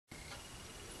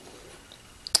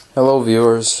Hello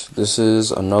viewers, this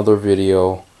is another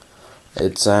video.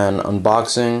 It's an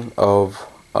unboxing of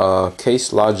a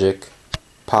Caselogic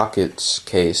Pockets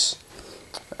case,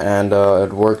 and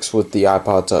it works with the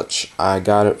iPod Touch. I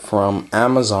got it from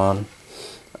Amazon,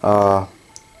 a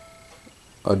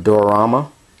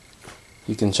diorama.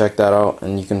 You can check that out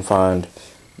and you can find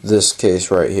this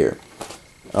case right here.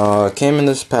 It came in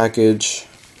this package,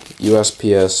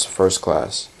 USPS first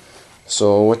class.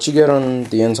 So what you get on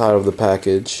the inside of the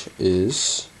package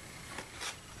is,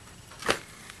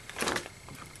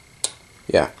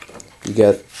 you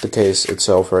get the case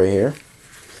itself right here,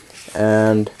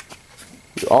 and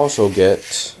you also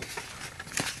get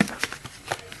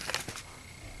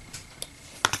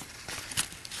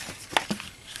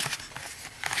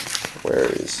where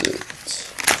is it?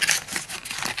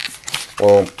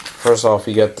 Well, first off,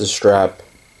 you get the strap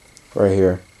right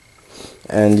here,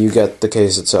 and you get the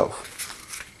case itself.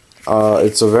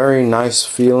 It's a very nice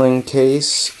feeling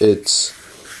case. It's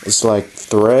like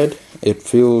thread. It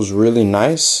feels really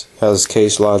nice. Has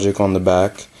Caselogic on the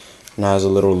back and has a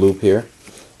little loop here.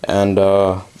 And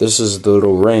this is the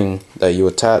little ring that you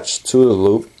attach to the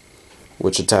loop,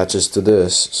 which attaches to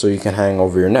this, so you can hang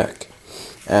over your neck.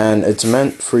 And it's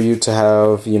meant for you to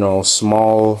have,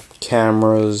 small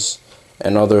cameras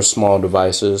and other small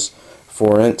devices.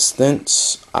 For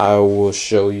instance, I will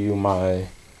show you my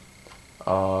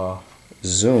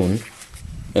Zune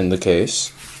in the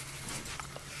case.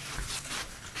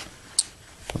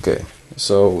 Okay,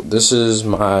 so this is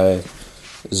my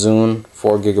Zune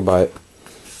 4GB,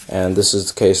 and this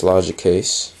is the Caselogic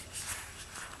case.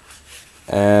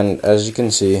 And as you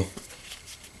can see,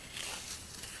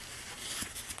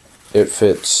 it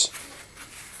fits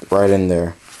right in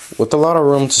there with a lot of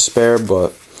room to spare,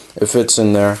 but it fits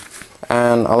in there.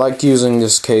 And I like using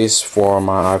this case for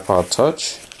my iPod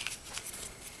Touch,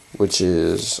 which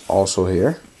is also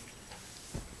here.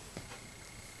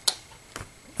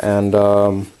 And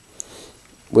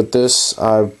with this,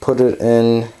 I put it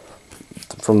in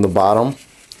from the bottom.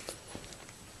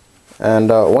 And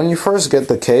when you first get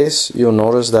the case, you'll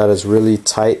notice that it's really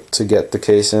tight to get the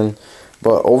case in.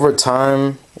 But over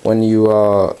time, when you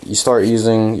start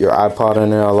using your iPod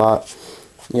in it a lot,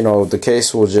 the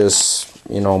case will just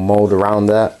mold around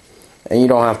that, and you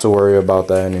don't have to worry about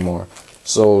that anymore.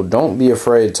 So don't be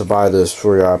afraid to buy this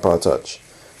for your iPod Touch.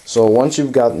 So once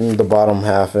you've gotten the bottom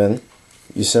half in,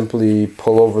 you simply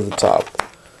pull over the top.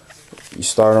 You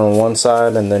start on one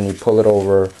side and then you pull it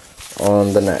over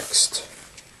on the next.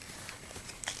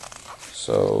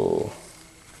 So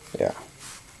yeah,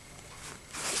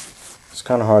 it's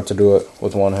kind of hard to do it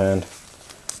with one hand,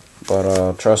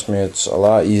 but trust me, it's a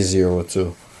lot easier with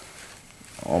two.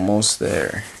 Almost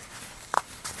there.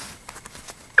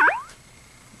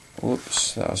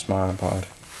 Oops, that was my iPod.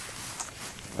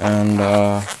 And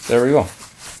there we go.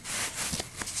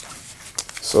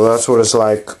 So that's what it's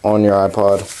like on your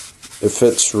iPod. It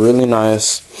fits really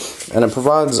nice, and it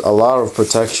provides a lot of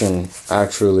protection,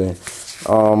 actually.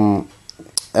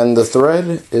 And the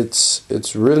thread,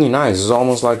 it's really nice. It's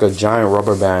almost like a giant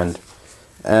rubber band,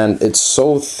 and it's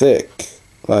so thick,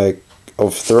 like,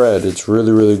 of thread. It's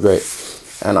really, really great.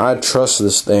 And I trust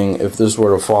this thing if this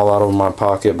were to fall out of my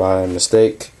pocket by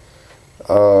mistake,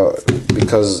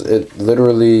 because it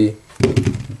literally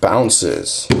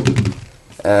bounces,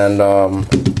 and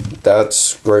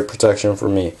that's great protection for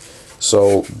me.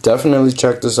 So definitely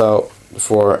check this out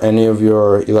for any of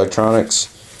your electronics.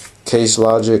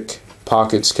 Caselogic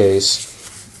Pockets case.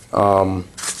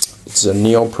 It's a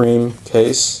neoprene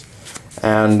case,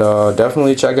 and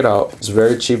definitely check it out. It's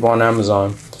very cheap on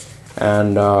Amazon,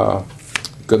 and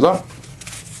good luck.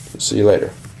 See you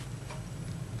later.